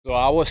So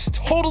I was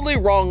totally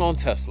wrong on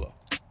Tesla.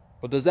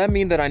 But does that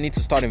mean that I need to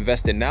start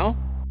investing now?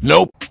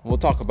 Nope. We'll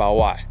talk about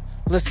why.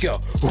 Let's go.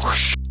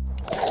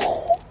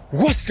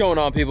 What's going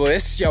on, people?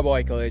 It's your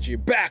boy Kalechi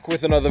back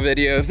with another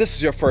video. If this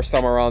is your first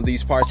time around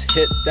these parts,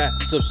 hit that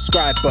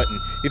subscribe button.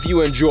 If you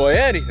enjoy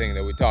anything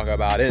that we talk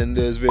about in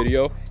this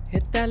video,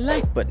 hit that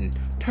like button.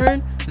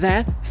 Turn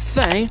that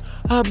thing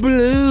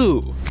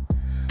blue.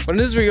 But in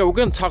this video, we're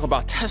going to talk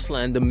about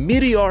Tesla and the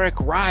meteoric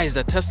rise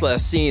that Tesla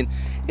has seen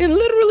in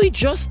literally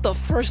just the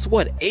first,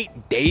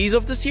 8 days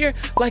of this year?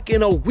 Like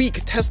in a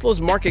week,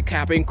 Tesla's market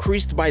cap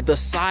increased by the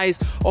size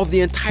of the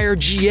entire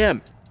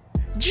GM.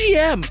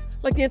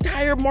 Like the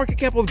entire market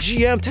cap of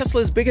GM,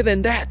 Tesla is bigger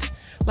than that.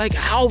 Like,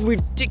 how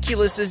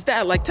ridiculous is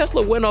that? Like,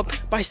 Tesla went up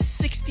by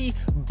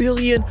 $60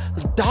 billion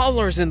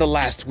in the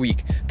last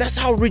week. That's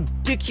how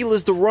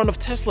ridiculous the run of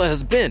Tesla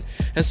has been.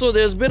 And so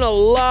there's been a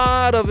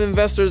lot of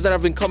investors that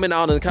have been coming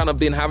out and kind of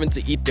been having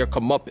to eat their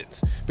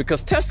comeuppance.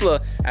 Because Tesla,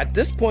 at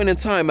this point in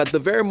time, at the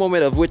very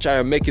moment of which I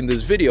am making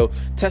this video,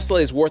 Tesla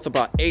is worth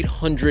about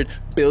 $800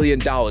 billion,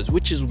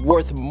 which is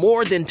worth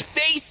more than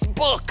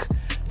Facebook.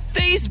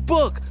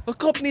 Facebook, a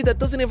company that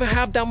doesn't even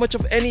have that much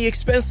of any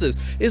expenses,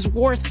 is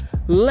worth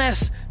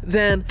less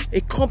than a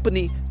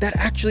company that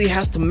actually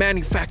has to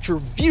manufacture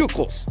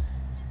vehicles.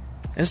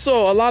 And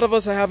so a lot of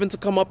us are having to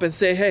come up and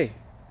say, hey,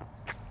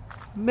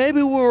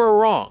 maybe we were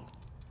wrong.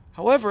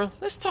 However,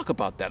 let's talk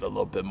about that a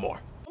little bit more.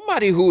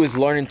 Somebody who is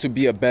learning to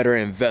be a better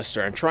investor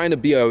and trying to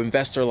be an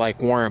investor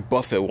like Warren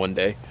Buffett one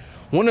day,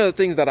 one of the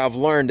things that I've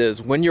learned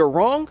is when you're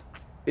wrong,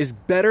 it's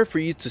better for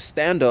you to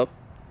stand up,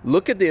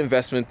 look at the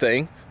investment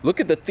thing, look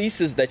at the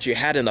thesis that you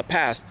had in the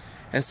past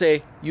and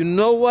say, you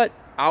know what?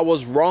 I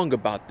was wrong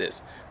about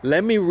this.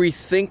 Let me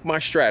rethink my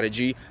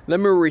strategy. Let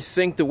me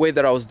rethink the way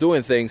that I was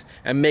doing things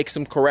and make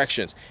some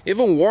corrections.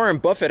 Even Warren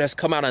Buffett has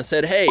come out and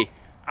said, hey,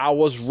 I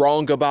was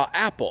wrong about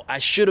Apple. I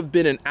should have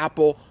been in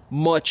Apple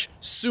much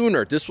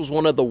sooner. This was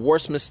one of the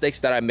worst mistakes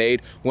that I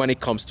made when it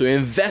comes to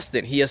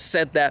investing. He has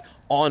said that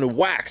on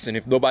wax. And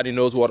if nobody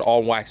knows what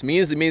on wax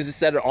means, it means he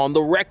said it on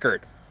the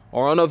record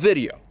or on a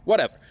video,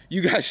 whatever.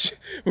 You guys,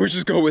 we'll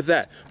just go with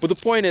that. But the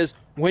point is,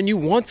 when you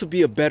want to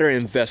be a better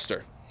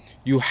investor,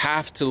 you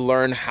have to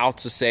learn how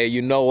to say,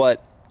 you know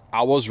what,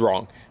 I was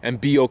wrong,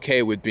 and be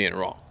okay with being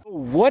wrong.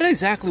 What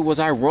exactly was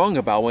I wrong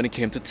about when it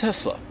came to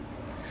Tesla?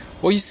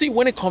 Well, you see,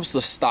 when it comes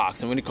to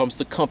stocks and when it comes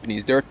to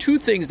companies, there are two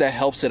things that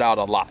helps it out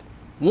a lot.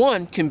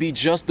 One can be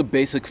just the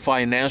basic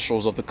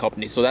financials of the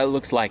company. So that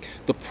looks like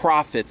the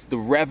profits, the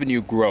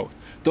revenue growth,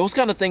 those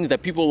kind of things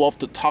that people love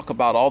to talk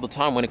about all the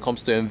time when it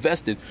comes to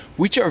investing,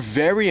 which are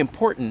very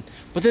important.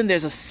 But then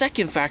there's a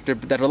second factor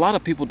that a lot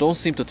of people don't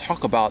seem to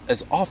talk about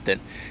as often,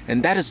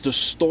 and that is the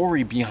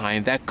story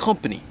behind that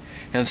company.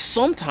 And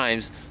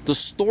sometimes the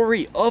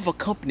story of a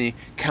company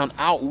can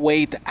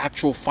outweigh the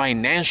actual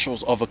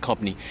financials of a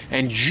company.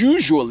 And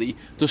usually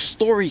the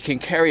story can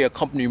carry a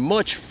company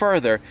much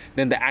further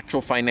than the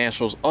actual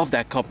financials of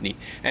that company.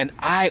 And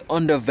I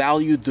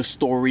undervalued the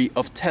story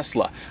of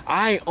Tesla.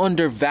 I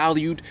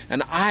undervalued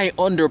and I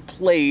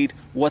underplayed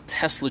what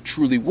Tesla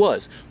truly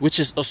was, which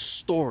is a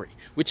story,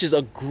 which is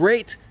a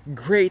great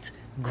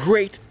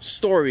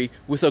story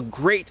with a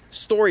great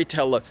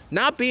storyteller,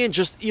 not being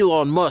just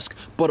Elon Musk,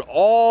 but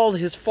all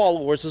his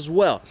followers as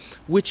well,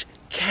 which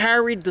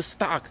carried the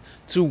stock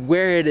to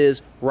where it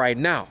is right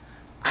now.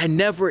 I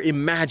never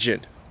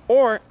imagined,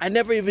 or I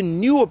never even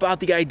knew about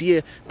the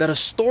idea that a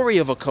story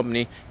of a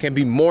company can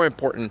be more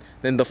important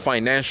than the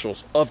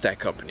financials of that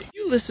company.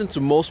 You listen to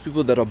most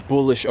people that are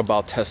bullish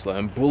about Tesla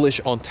and bullish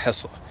on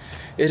Tesla.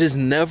 It is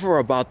never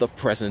about the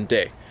present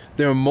day.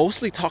 They're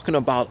mostly talking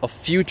about a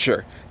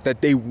future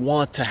that they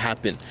want to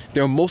happen.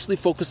 They're mostly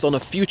focused on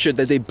a future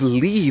that they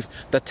believe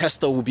that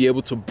Tesla will be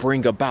able to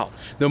bring about.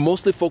 They're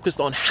mostly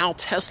focused on how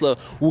Tesla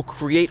will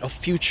create a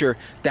future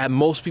that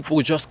most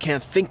people just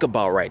can't think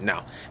about right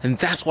now. And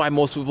that's why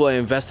most people are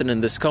invested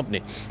in this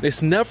company.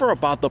 It's never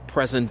about the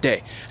present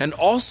day. And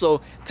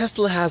also,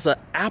 Tesla has an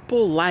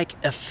Apple-like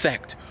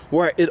effect,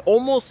 where it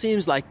almost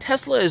seems like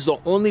Tesla is the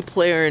only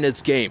player in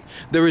its game.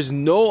 There is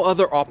no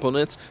other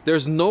opponents,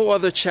 there's no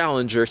other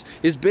challengers.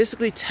 It's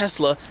basically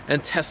Tesla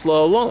and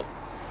Tesla alone.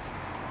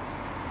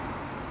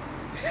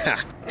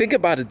 Think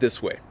about it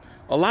this way.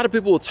 A lot of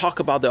people will talk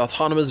about the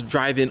autonomous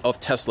driving of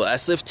Tesla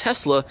as if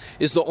Tesla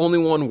is the only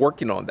one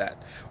working on that.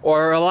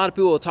 Or a lot of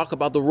people will talk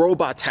about the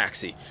robot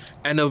taxi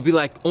and they'll be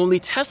like, only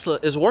Tesla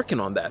is working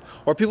on that.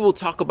 Or people will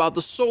talk about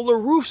the solar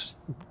roofs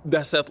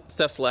that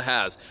Tesla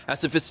has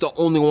as if it's the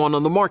only one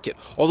on the market.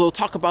 Or they'll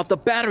talk about the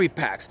battery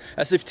packs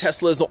as if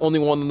Tesla is the only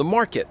one on the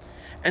market.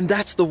 And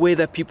that's the way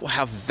that people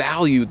have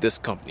valued this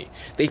company.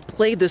 They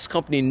play this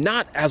company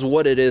not as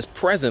what it is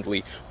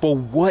presently, but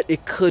what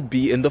it could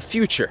be in the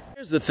future.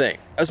 Here's the thing.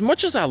 As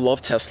much as I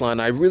love Tesla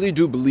and I really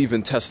do believe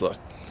in Tesla,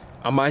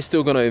 am I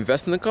still going to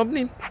invest in the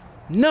company?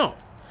 No.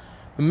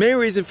 The main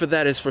reason for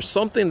that is for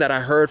something that I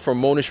heard from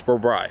Monish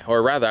Babrai,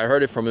 or rather I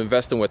heard it from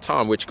Investing with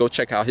Tom, which go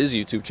check out his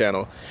YouTube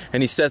channel.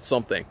 And he said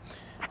something.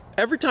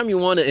 Every time you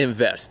want to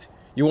invest,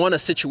 you want a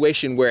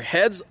situation where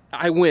heads,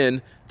 I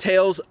win,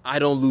 tails, I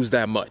don't lose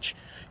that much.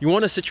 You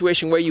want a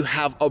situation where you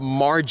have a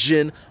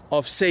margin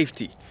of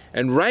safety.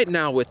 And right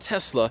now with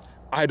Tesla,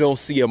 I don't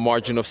see a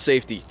margin of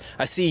safety.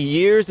 I see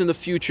years in the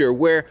future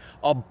where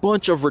a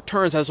bunch of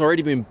returns has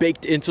already been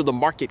baked into the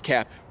market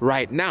cap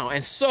right now.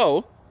 And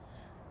so,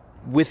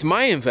 with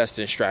my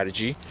investing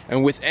strategy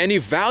and with any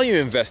value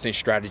investing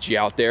strategy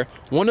out there,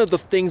 one of the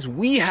things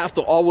we have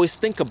to always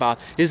think about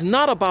is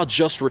not about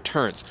just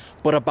returns,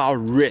 but about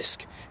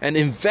risk. And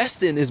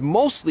investing is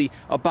mostly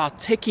about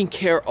taking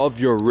care of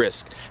your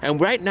risk. And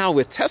right now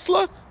with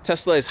Tesla,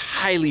 Tesla is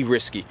highly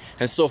risky.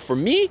 And so for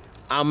me,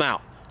 I'm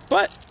out.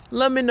 But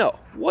let me know,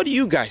 what do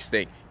you guys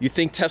think? You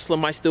think Tesla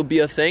might still be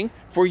a thing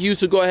for you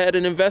to go ahead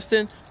and invest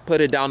in?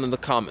 Put it down in the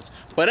comments.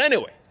 But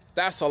anyway,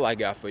 that's all I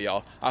got for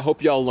y'all. I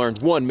hope y'all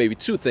learned one, maybe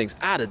two things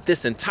out of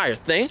this entire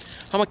thing.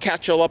 I'm gonna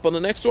catch y'all up on the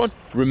next one.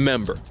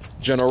 Remember,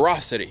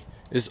 generosity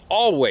is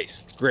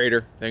always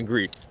greater than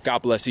greed. God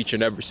bless each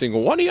and every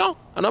single one of y'all,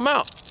 and I'm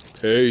out.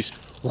 Peace.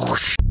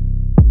 Whoosh.